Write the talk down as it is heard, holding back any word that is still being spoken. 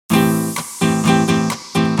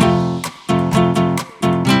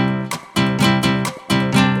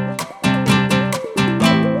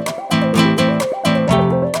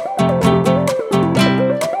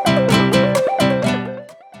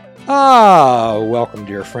Welcome,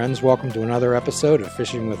 dear friends. Welcome to another episode of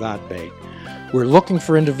Fishing Without Bait. We're looking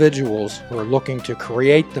for individuals who are looking to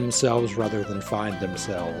create themselves rather than find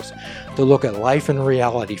themselves, to look at life and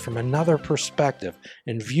reality from another perspective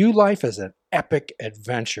and view life as an epic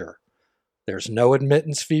adventure. There's no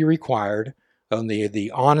admittance fee required, only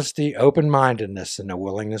the honesty, open-mindedness, and a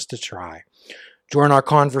willingness to try. Join our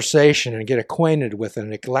conversation and get acquainted with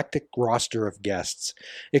an eclectic roster of guests.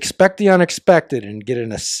 Expect the unexpected and get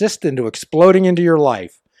an assist into exploding into your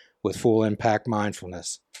life with full impact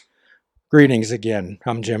mindfulness. Greetings again.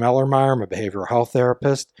 I'm Jim Ellermeyer. I'm a behavioral health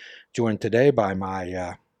therapist, joined today by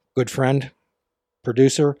my good friend,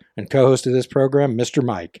 producer, and co-host of this program, Mr.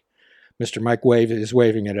 Mike. Mr. Mike is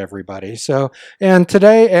waving at everybody. And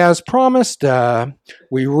today, as promised,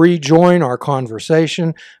 we rejoin our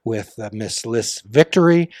conversation with Miss Liz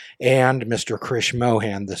Victory and Mr. Krish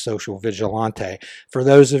Mohan, the social vigilante. For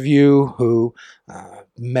those of you who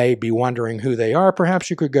may be wondering who they are,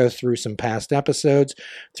 perhaps you could go through some past episodes.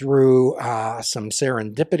 Through some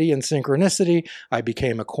serendipity and synchronicity, I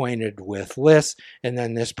became acquainted with Liz, and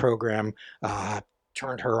then this program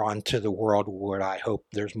turned her on to the world where I hope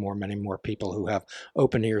there's many more people who have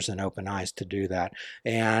open ears and open eyes to do that.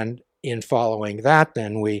 And in following that,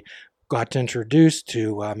 then we got introduced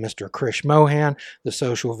to Mr. Krish Mohan, the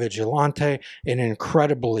social vigilante, an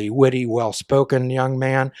incredibly witty, well-spoken young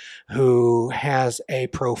man who has a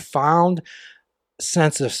profound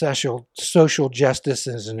sense of social justice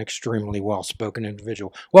and is an extremely well-spoken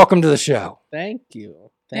individual. Welcome to the show. Thank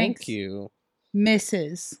you. Thanks. Thank you.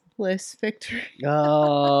 Mrs. Liz Victory.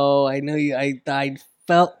 Oh, I know you. I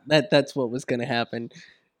felt that that's what was going to happen.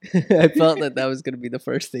 I felt that was going to be the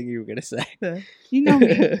first thing you were going to say. You know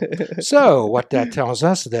me. So what that tells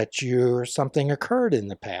us that something occurred in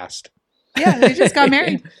the past. Yeah, they just got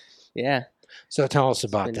married. Yeah. So tell us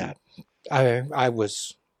about that. I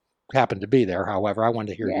happened to be there. However, I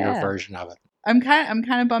wanted to hear your version of it. I'm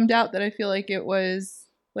kind of bummed out that I feel like it was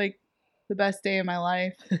like the best day of my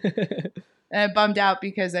life. And bummed out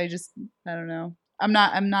because I don't know. I'm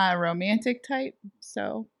not a romantic type,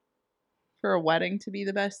 so for a wedding to be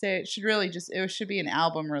the best day, it should be an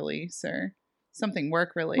album release or something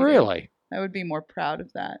work related. Really? I would be more proud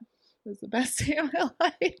of that. It was the best day of my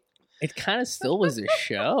life. It kind of still was a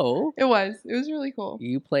show. It was really cool.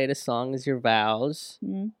 You played a song as your vows,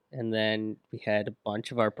 Mm-hmm. and then we had a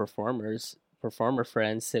bunch of our performer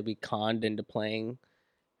friends that we conned into playing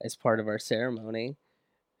as part of our ceremony.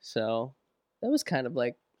 So that was kind of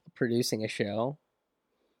like producing a show.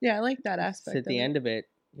 Yeah, I like that aspect. At the end of it,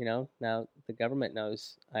 now the government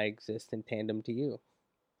knows I exist in tandem to you.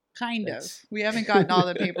 Kind of. We haven't gotten all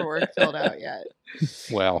the paperwork filled out yet.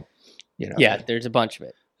 Well, Yeah, there's a bunch of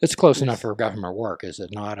it. It's close enough for government work, is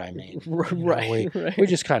it not? I mean, right. We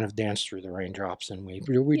just kind of dance through the raindrops and we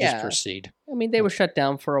just proceed. I mean, they were shut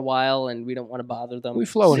down for a while, and we don't want to bother them. We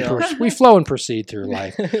flow and proceed through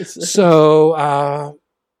life. So,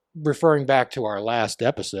 referring back to our last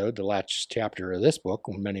episode, the last chapter of this book,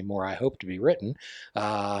 many more I hope to be written,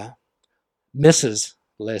 Mrs.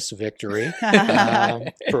 Liz Victory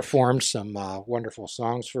performed some wonderful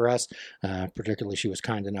songs for us. Particularly, she was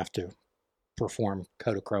kind enough to perform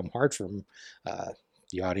Kodachrome Heart from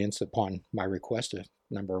the audience upon my request a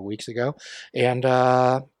number of weeks ago. And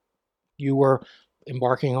you were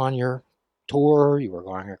embarking on your tour. You were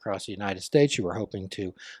going across the United States. You were hoping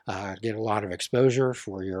to get a lot of exposure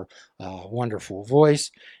for your wonderful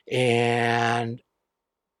voice. And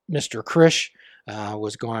Mr. Krish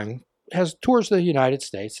has tours the United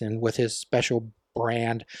States, and with his special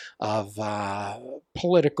brand of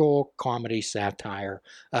political comedy satire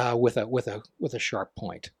with a sharp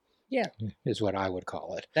point. Yeah, is what I would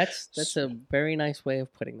call it. That's a very nice way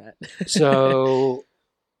of putting that. So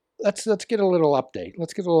let's get a little update.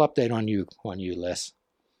 Let's get a little update on you, Liz.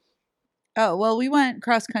 Oh, well, we went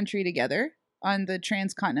cross country together on the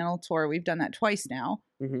transcontinental tour. We've done that twice now.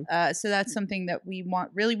 Mm-hmm. So that's something that we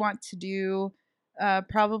really want to do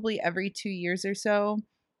probably every 2 years or so.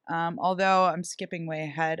 Although I'm skipping way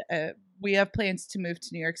ahead, we have plans to move to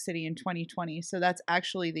New York City in 2020. So that's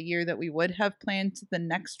actually the year that we would have planned the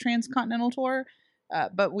next transcontinental tour.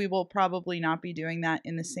 But we will probably not be doing that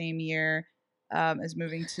in the same year as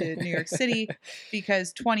moving to New York City,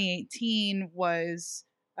 because 2018 was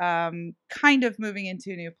kind of moving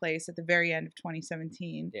into a new place at the very end of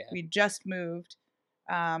 2017. Yeah. We just moved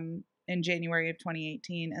in January of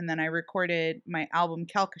 2018, and then I recorded my album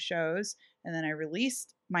Kelka Shows, and then I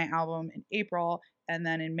released my album in April, and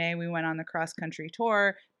then in May we went on the cross country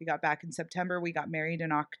tour. We got back in September. We got married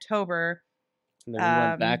in October. And then we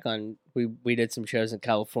went back on, we did some shows in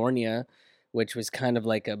California, which was kind of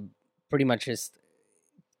like a pretty much just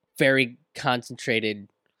very concentrated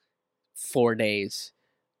 4 days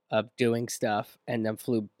of doing stuff, and then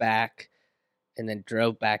flew back and then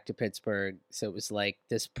drove back to Pittsburgh. So it was like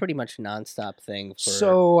this pretty much nonstop thing.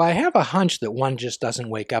 So I have a hunch that one just doesn't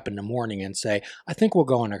wake up in the morning and say, I think we'll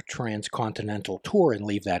go on a transcontinental tour and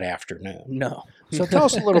leave that afternoon. No. So tell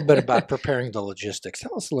us a little bit about preparing the logistics.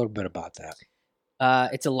 Tell us a little bit about that.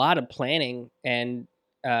 It's a lot of planning, and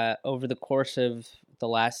over the course of the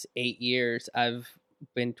last 8 years, I've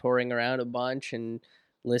been touring around a bunch, and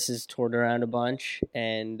Liz has toured around a bunch,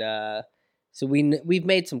 and so we've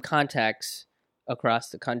made some contacts across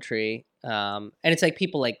the country, and it's like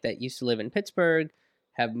people like that used to live in Pittsburgh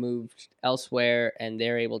have moved elsewhere, and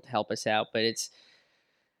they're able to help us out. But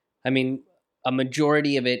a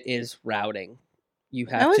majority of it is routing. You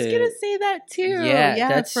have I was to, gonna say that too.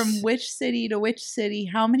 Yeah, from which city to which city,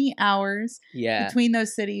 how many hours between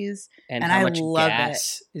those cities, and and how I much love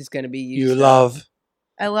gas is going to be used. You love.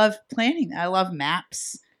 I love planning. I love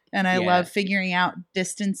maps, and I love figuring out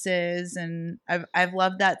distances, and I've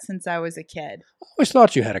loved that since I was a kid. I always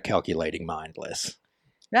thought you had a calculating mind, Liz.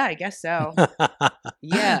 Yeah, I guess so.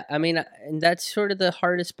 Yeah, and that's sort of the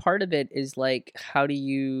hardest part of it is like how do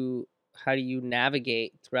you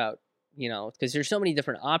navigate throughout, because there's so many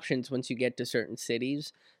different options once you get to certain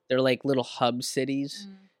cities. They're like little hub cities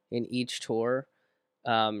in each tour.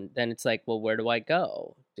 Then it's like, well, where do I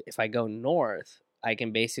go? If I go north, I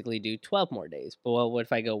can basically do 12 more days. But well, what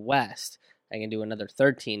if I go west? I can do another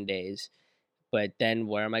 13 days. But then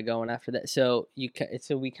where am I going after that? So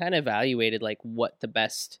we kind of evaluated like what the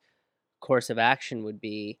best course of action would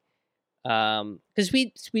be, because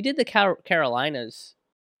we did the Carolinas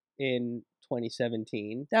in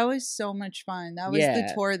 2017. That was so much fun. That was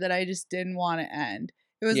the tour that I just didn't want to end.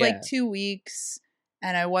 It was like 2 weeks,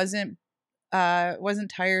 and I wasn't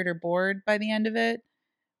tired or bored by the end of it.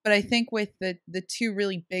 But I think with the two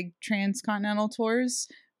really big transcontinental tours,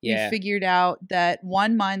 we figured out that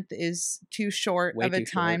 1 month is too short of a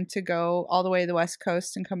time to go all the way to the West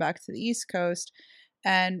Coast and come back to the East Coast.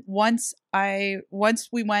 And once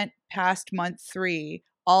we went past month 3,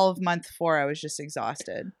 all of month 4, I was just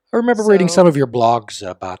exhausted. I remember reading some of your blogs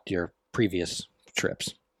about your previous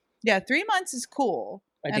trips. Yeah, 3 months is cool.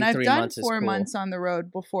 And I've done 4 months on the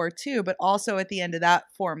road before too, but also at the end of that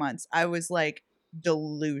 4 months, I was like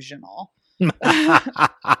delusional.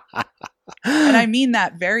 And I mean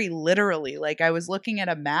that very literally. Like I was looking at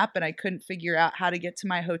a map and I couldn't figure out how to get to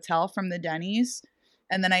my hotel from the Denny's.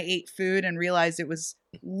 And then I ate food and realized it was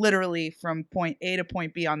literally from point A to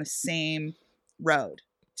point B on the same road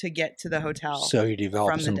to get to the hotel. So you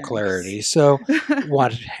developed some clarity. So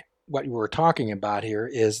what you were talking about here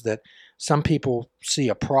is that some people see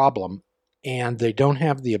a problem and they don't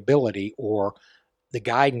have the ability or the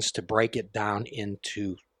guidance to break it down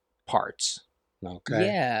into parts. Okay.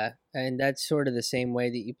 Yeah, and that's sort of the same way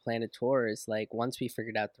that you plan a tour is like once we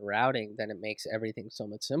figured out the routing, then it makes everything so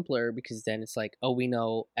much simpler because then it's like, oh, we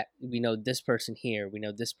know this person here, we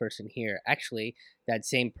know this person here. Actually, that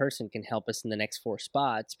same person can help us in the next 4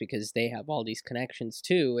 spots because they have all these connections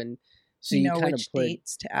too, and so you know kind which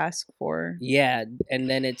dates to ask for. Yeah, and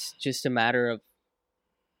then it's just a matter of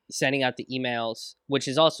sending out the emails, which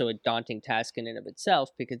is also a daunting task in and of itself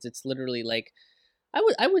because it's literally like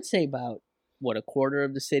I would say about a quarter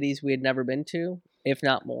of the cities we had never been to, if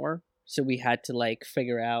not more. So we had to like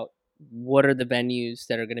figure out what are the venues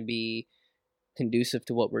that are going to be conducive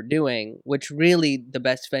to what we're doing, which really the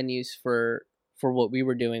best venues for what we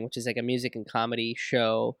were doing, which is like a music and comedy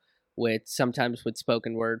show sometimes with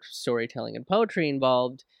spoken word storytelling and poetry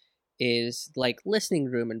involved, is like listening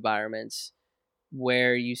room environments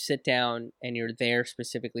where you sit down and you're there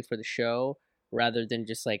specifically for the show rather than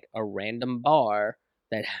just like a random bar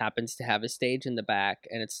that happens to have a stage in the back,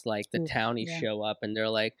 and it's like the townies show up and they're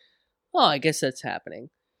like, oh, I guess that's happening,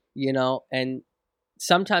 and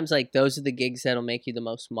sometimes like those are the gigs that'll make you the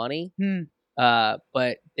most money,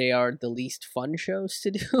 but they are the least fun shows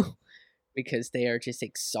to do because they are just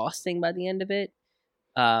exhausting by the end of it,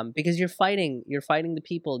 because you're fighting the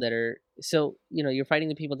people that are you're fighting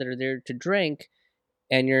the people that are there to drink,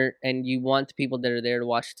 and you want the people that are there to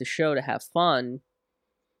watch the show to have fun,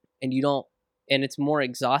 and you don't. And it's more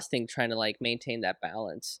exhausting trying to like maintain that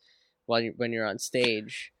balance when you're on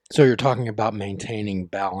stage. So you're talking about maintaining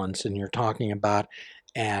balance, and you're talking about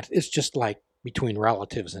it's just like between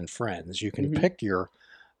relatives and friends. You can pick your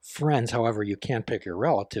friends, however, you can't pick your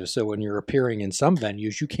relatives. So when you're appearing in some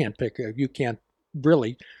venues, you can't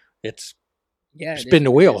really. It's spin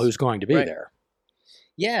the wheel. Who's going to be there?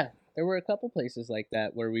 Yeah, there were a couple places like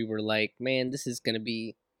that where we were like, man, this is going to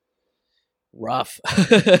be rough.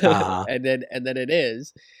 And then it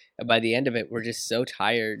is, And by the end of it, we're just so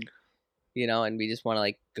tired, and we just want to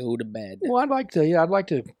like go to bed. Well, I'd like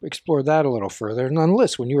to explore that a little further. And on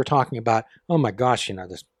Liz, when you were talking about, oh my gosh,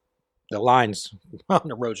 the lines on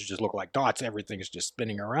the roads just look like dots. Everything is just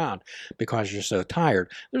spinning around because you're so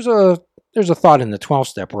tired. There's a thought in the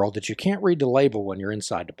 12-step world that you can't read the label when you're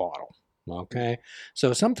inside the bottle. Okay,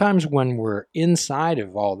 so sometimes when we're inside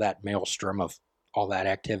of all that maelstrom of all that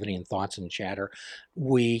activity and thoughts and chatter,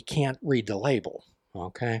 we can't read the label.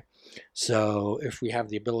 Okay, so if we have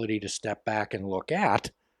the ability to step back and look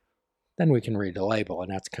at, then we can read the label,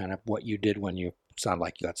 and that's kind of what you did when you sound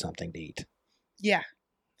like you got something to eat. Yeah.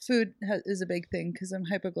 Food is a big thing because I'm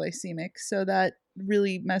hypoglycemic, so that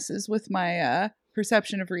really messes with my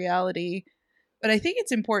perception of reality. But I think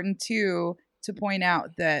it's important too to point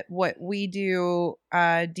out that what we do,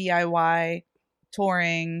 DIY,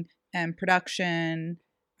 touring, and production,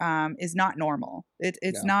 is not normal.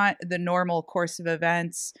 It's not the normal course of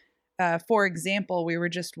events. For example, we were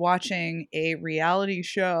just watching a reality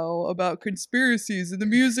show about conspiracies in the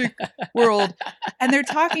music world, and they're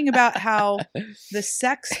talking about how the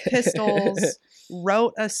Sex Pistols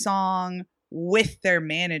wrote a song with their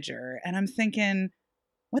manager. And I'm thinking,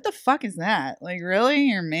 what the fuck is that? Like, really?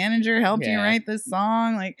 Your manager helped you write this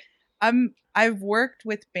song? Like, I've worked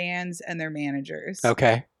with bands and their managers.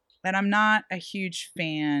 Okay. And I'm not a huge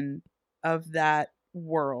fan of that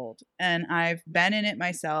world. And I've been in it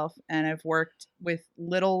myself, and I've worked with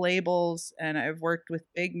little labels, and I've worked with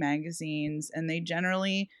big magazines, and they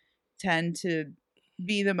generally tend to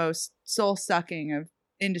be the most soul-sucking of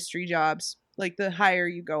industry jobs. Like, the higher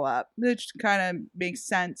you go up, which kind of makes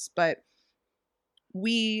sense. But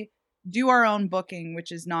we do our own booking,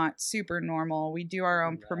 which is not super normal. We do our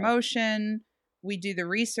own promotion. We do the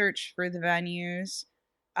research for the venues.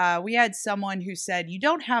 We had someone who said, "You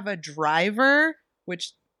don't have a driver,"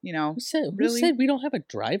 which, who said we don't have a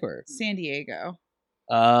driver? San Diego.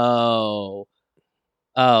 Oh,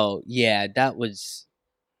 yeah, that was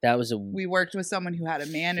we worked with someone who had a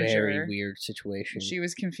manager. Very weird situation. She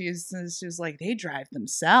was confused, and she was like, "They drive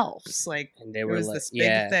themselves." Like, and they were like, this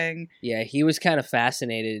big thing. Yeah, he was kind of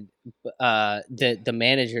fascinated. The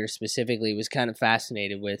manager specifically was kind of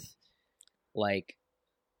fascinated with, like,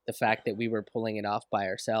 the fact that we were pulling it off by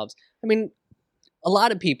ourselves. I mean, a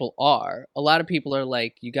lot of people are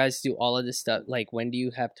like, you guys do all of this stuff. Like, when do you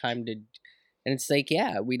have time to? And it's like,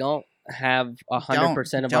 yeah, we don't have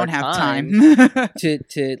 100% of our time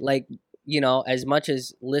to like, as much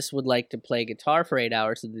as Liz would like to play guitar for 8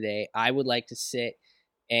 hours of the day, I would like to sit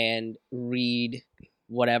and read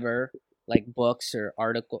whatever, like books or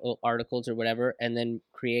articles or whatever, and then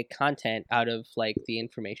create content out of like the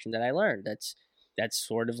information that I learned. That's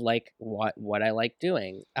sort of like what I like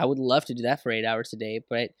doing. I would love to do that for 8 hours a day,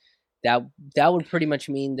 but that would pretty much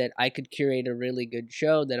mean that I could curate a really good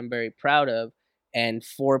show that I'm very proud of, and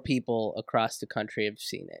 4 people across the country have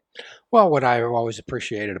seen it. Well, what I always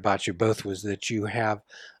appreciated about you both was that you have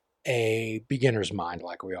a beginner's mind,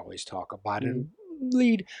 like we always talk about, and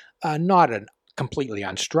lead not a completely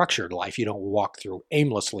unstructured life. You don't walk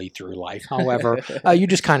aimlessly through life. However, you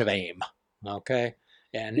just kind of aim, okay?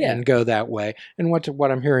 And go that way. And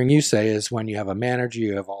what I'm hearing you say is, when you have a manager,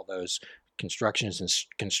 you have all those constructions and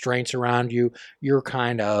constraints around you, you're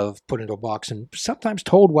kind of put into a box and sometimes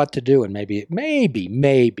told what to do, and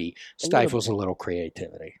maybe stifles a little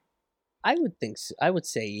creativity. I would think so. I would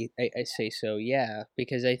say I say so, yeah,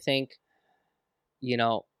 because I think,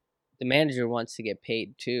 the manager wants to get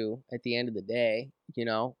paid too at the end of the day,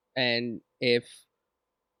 and if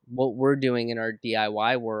what we're doing in our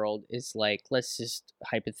DIY world is like, let's just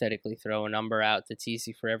hypothetically throw a number out that's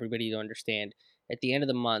easy for everybody to understand. At the end of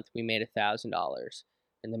the month, we made $1,000,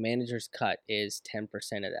 and the manager's cut is 10%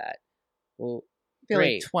 of that. Well, I feel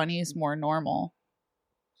like 20 is more normal.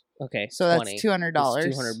 Okay, so 20. That's $200.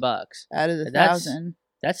 $200 out of the 1,000.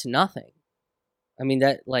 That's nothing. I mean,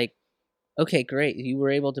 that, like, okay, great. You were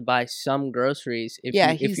able to buy some groceries if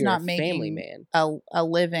you're not a family man. A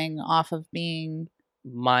living off of being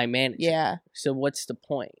my manager. Yeah. So what's the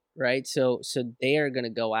point, right? So they are going to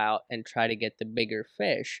go out and try to get the bigger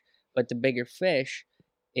fish, but the bigger fish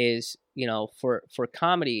is, for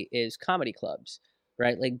comedy, is comedy clubs,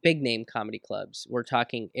 right? Like big name comedy clubs. We're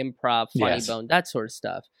talking Improv, Funny Bone, that sort of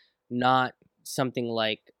stuff. Not something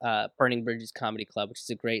like Burning Bridges Comedy Club, which is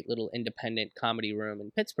a great little independent comedy room in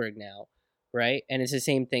Pittsburgh now, right? And it's the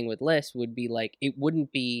same thing with Liz. Would be like, it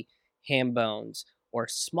wouldn't be Ham Bones or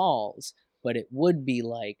Smalls, but it would be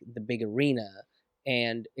like the big arena.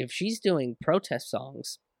 And if she's doing protest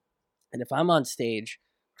songs, and if I'm on stage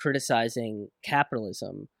criticizing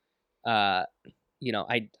capitalism, ideally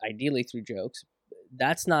through jokes,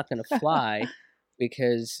 that's not going to fly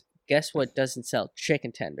because guess what doesn't sell?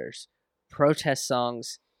 Chicken tenders, protest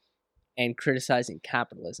songs, and criticizing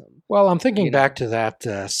capitalism. Well, I'm thinking You know. back to that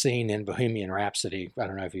scene in Bohemian Rhapsody. I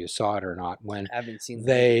don't know if you saw it or not. When I haven't seen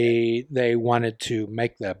the movie they wanted to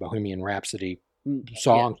make the Bohemian Rhapsody yet.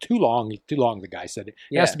 song too long. The guy said it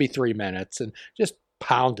Yeah. has to be 3 minutes, and just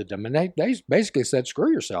pounded them. And they basically said,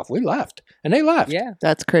 "Screw yourself." We left, and they left. Yeah,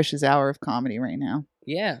 That's Krish's hour of comedy right now.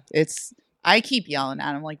 yeah. I keep yelling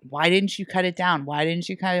at him like, why didn't you cut it down? Why didn't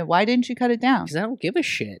you cut it down? Because I don't give a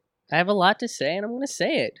shit. I have a lot to say, and I'm going to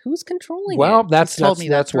say it. Who's controlling Well, it? that's He's told me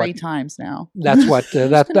that that's 3 what times now. that's what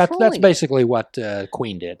that's controlling it? basically what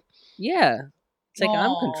Queen did. Yeah, it's like I'm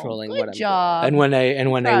Oh, controlling good what I'm job. And when they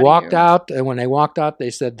proud of walked you. out,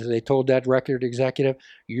 they told that record executive,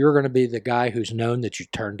 "You're going to be the guy who's known that you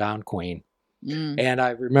turned down Queen." Mm. And I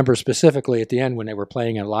remember specifically at the end when they were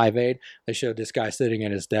playing at Live Aid, they showed this guy sitting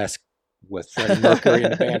at his desk with Freddie Mercury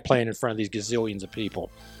and the band playing in front of these gazillions of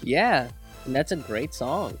people. Yeah, and that's a great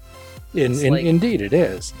song. It's like- Indeed, it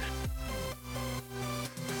is.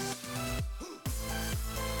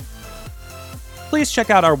 Please check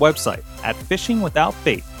out our website at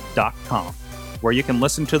fishingwithoutbait.com, where you can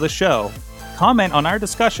listen to the show, comment on our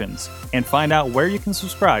discussions, and find out where you can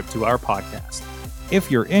subscribe to our podcast.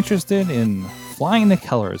 If you're interested in flying the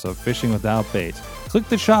colors of Fishing Without Bait, click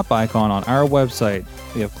the shop icon on our website.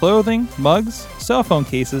 We have clothing, mugs, cell phone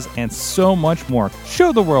cases, and so much more.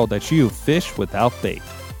 Show the world that you fish without bait.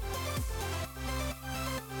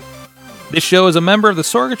 This show is a member of the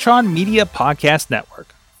Sorgatron Media Podcast Network.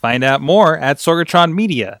 Find out more at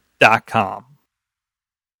sorgatronmedia.com.